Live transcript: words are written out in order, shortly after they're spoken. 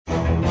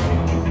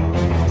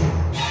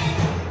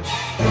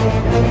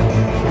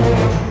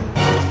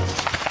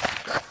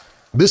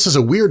This is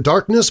a Weird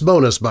Darkness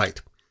bonus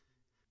bite.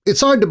 It's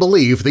hard to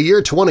believe the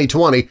year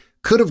 2020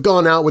 could have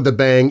gone out with a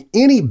bang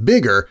any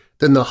bigger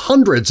than the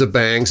hundreds of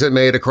bangs it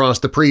made across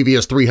the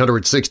previous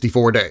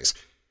 364 days.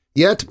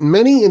 Yet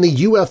many in the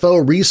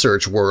UFO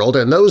research world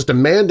and those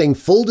demanding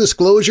full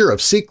disclosure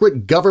of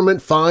secret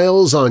government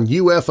files on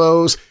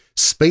UFOs,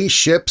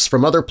 spaceships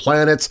from other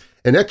planets,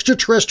 and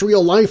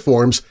extraterrestrial life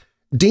forms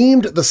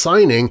deemed the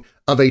signing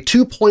of a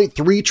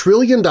 $2.3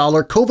 trillion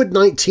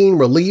COVID-19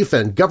 relief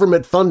and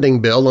government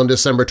funding bill on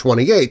December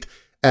 28th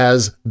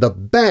as the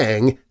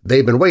bang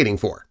they've been waiting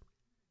for.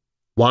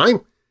 Why?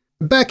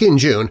 Back in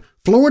June,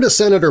 Florida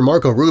Senator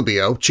Marco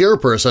Rubio,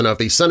 chairperson of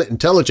the Senate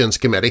Intelligence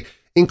Committee,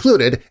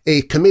 included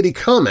a committee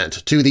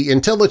comment to the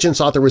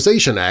Intelligence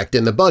Authorization Act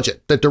in the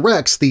budget that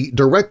directs the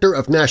Director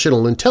of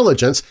National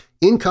Intelligence,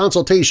 in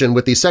consultation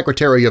with the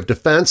Secretary of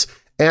Defense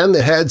and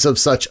the heads of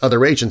such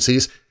other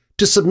agencies,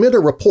 to submit a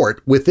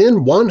report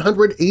within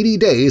 180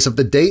 days of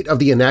the date of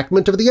the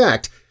enactment of the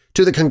Act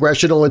to the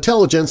Congressional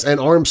Intelligence and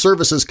Armed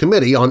Services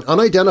Committee on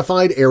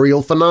Unidentified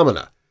Aerial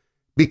Phenomena.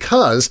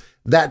 Because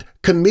that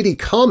committee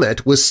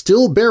comment was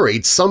still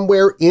buried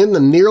somewhere in the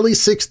nearly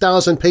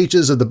 6,000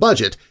 pages of the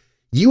budget,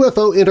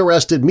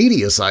 UFO-interested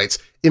media sites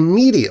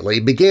immediately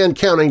began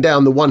counting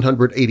down the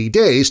 180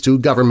 days to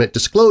government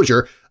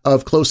disclosure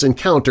of close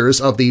encounters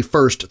of the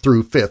first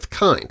through fifth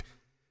kind.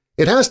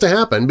 It has to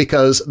happen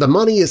because the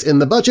money is in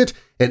the budget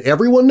and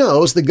everyone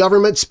knows the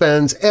government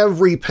spends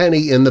every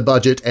penny in the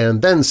budget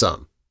and then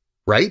some,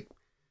 right?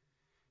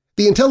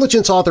 The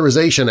Intelligence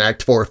Authorization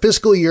Act for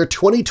fiscal year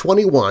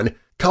 2021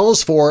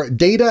 calls for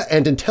data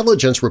and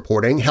intelligence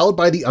reporting held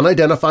by the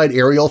Unidentified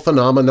Aerial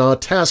Phenomena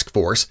Task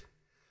Force,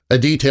 a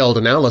detailed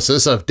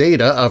analysis of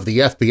data of the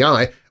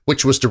FBI,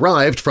 which was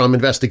derived from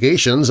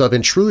investigations of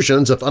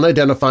intrusions of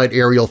unidentified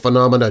aerial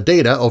phenomena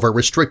data over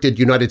restricted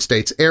United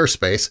States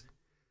airspace,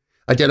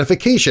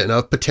 identification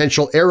of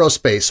potential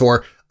aerospace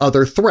or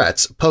other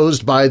threats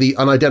posed by the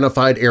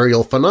unidentified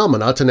aerial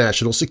phenomena to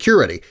national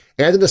security,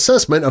 and an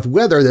assessment of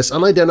whether this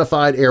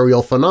unidentified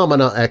aerial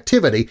phenomena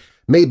activity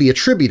may be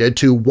attributed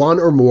to one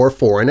or more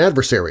foreign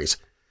adversaries,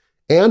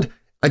 and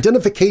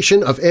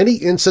identification of any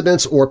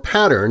incidents or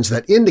patterns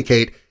that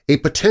indicate a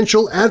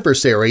potential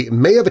adversary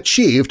may have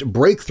achieved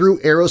breakthrough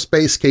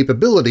aerospace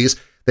capabilities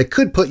that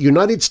could put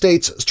United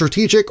States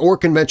strategic or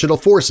conventional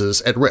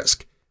forces at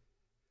risk.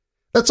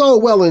 That's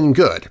all well and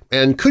good,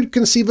 and could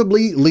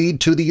conceivably lead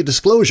to the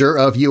disclosure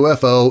of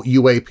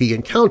UFO-UAP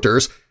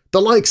encounters,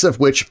 the likes of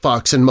which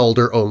Fox and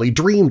Mulder only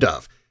dreamed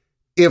of,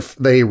 if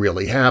they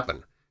really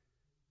happen.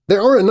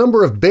 There are a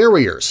number of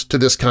barriers to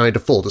this kind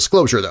of full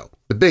disclosure, though.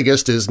 The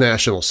biggest is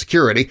national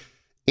security.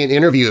 In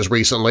interviews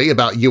recently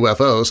about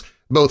UFOs,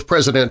 both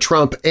President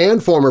Trump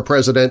and former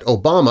President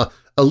Obama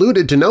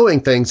alluded to knowing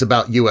things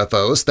about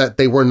UFOs that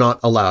they were not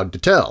allowed to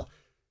tell.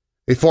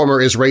 A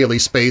former Israeli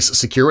space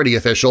security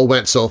official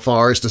went so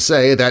far as to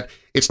say that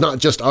it's not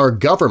just our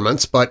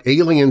governments but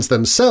aliens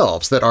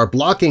themselves that are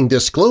blocking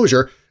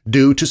disclosure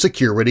due to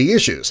security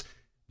issues.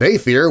 They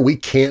fear we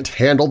can't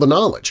handle the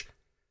knowledge.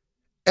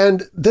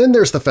 And then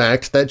there's the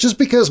fact that just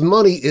because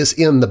money is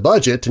in the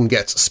budget and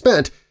gets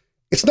spent,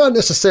 it's not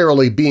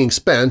necessarily being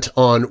spent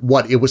on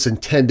what it was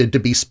intended to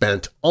be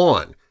spent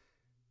on.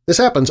 This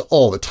happens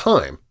all the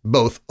time,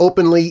 both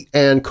openly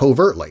and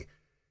covertly.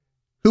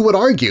 Who would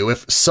argue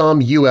if some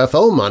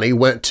UFO money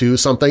went to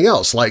something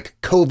else like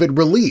COVID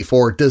relief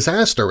or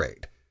disaster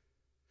aid?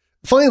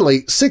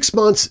 Finally, 6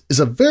 months is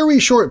a very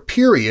short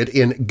period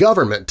in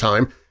government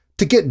time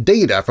to get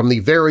data from the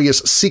various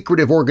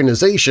secretive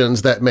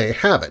organizations that may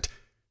have it,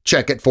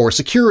 check it for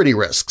security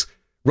risks,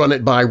 run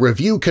it by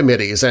review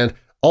committees, and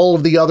all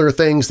of the other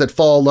things that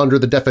fall under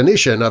the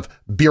definition of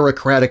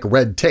bureaucratic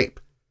red tape.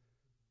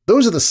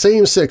 Those are the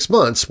same 6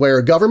 months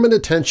where government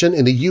attention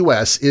in the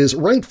U.S. is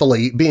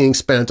rightfully being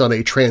spent on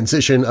a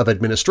transition of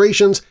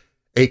administrations,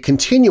 a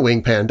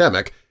continuing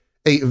pandemic,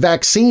 a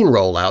vaccine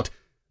rollout,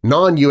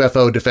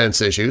 non-UFO defense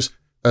issues,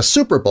 a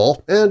Super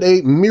Bowl, and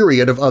a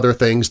myriad of other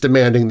things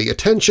demanding the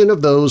attention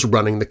of those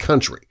running the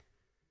country.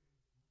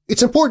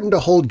 It's important to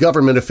hold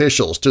government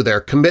officials to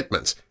their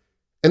commitments,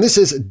 and this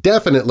is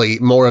definitely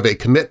more of a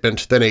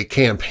commitment than a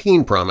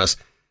campaign promise,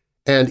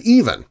 and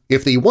even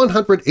if the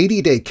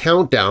 180-day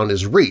countdown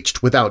is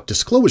reached without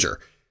disclosure,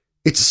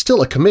 it's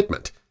still a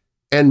commitment,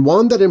 and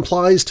one that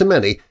implies to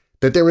many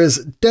that there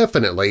is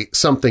definitely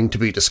something to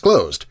be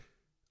disclosed,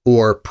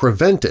 or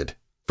prevented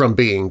from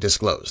being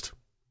disclosed.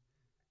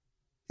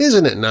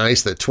 Isn't it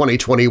nice that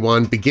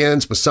 2021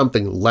 begins with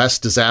something less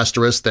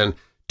disastrous than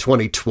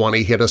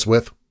 2020 hit us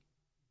with?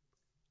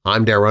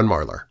 I'm Darren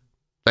Marlar.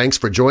 Thanks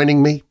for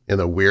joining me in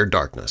the Weird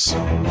Darkness.